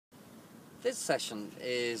This session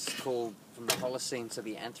is called From the Holocene to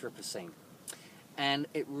the Anthropocene, and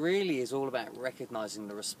it really is all about recognizing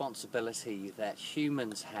the responsibility that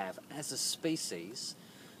humans have as a species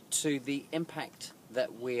to the impact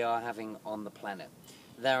that we are having on the planet.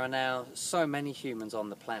 There are now so many humans on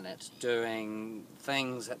the planet doing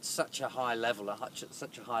things at such a high level,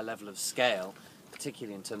 such a high level of scale,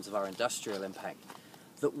 particularly in terms of our industrial impact,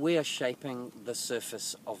 that we are shaping the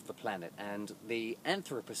surface of the planet. And the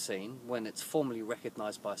Anthropocene, when it's formally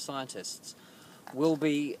recognized by scientists, will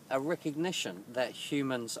be a recognition that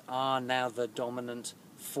humans are now the dominant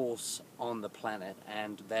force on the planet,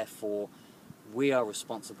 and therefore we are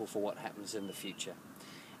responsible for what happens in the future.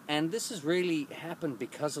 And this has really happened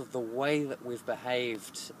because of the way that we've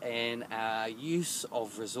behaved in our use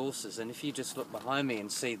of resources. And if you just look behind me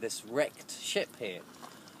and see this wrecked ship here,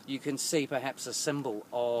 you can see perhaps a symbol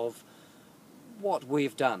of what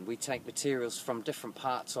we've done. We take materials from different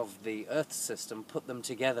parts of the Earth system, put them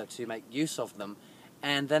together to make use of them,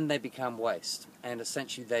 and then they become waste. And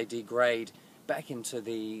essentially they degrade back into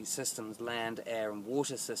the systems, land, air and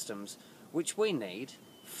water systems, which we need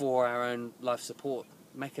for our own life support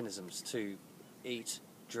mechanisms to eat,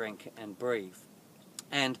 drink and breathe.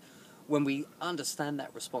 And when we understand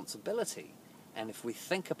that responsibility, and if we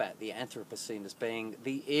think about the Anthropocene as being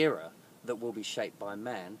the era that will be shaped by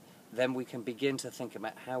man, then we can begin to think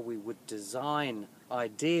about how we would design,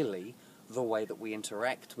 ideally, the way that we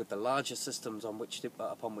interact with the larger systems upon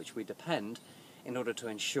which we depend, in order to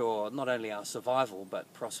ensure not only our survival,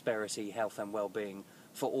 but prosperity, health and well-being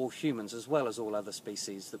for all humans, as well as all other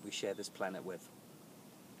species that we share this planet with.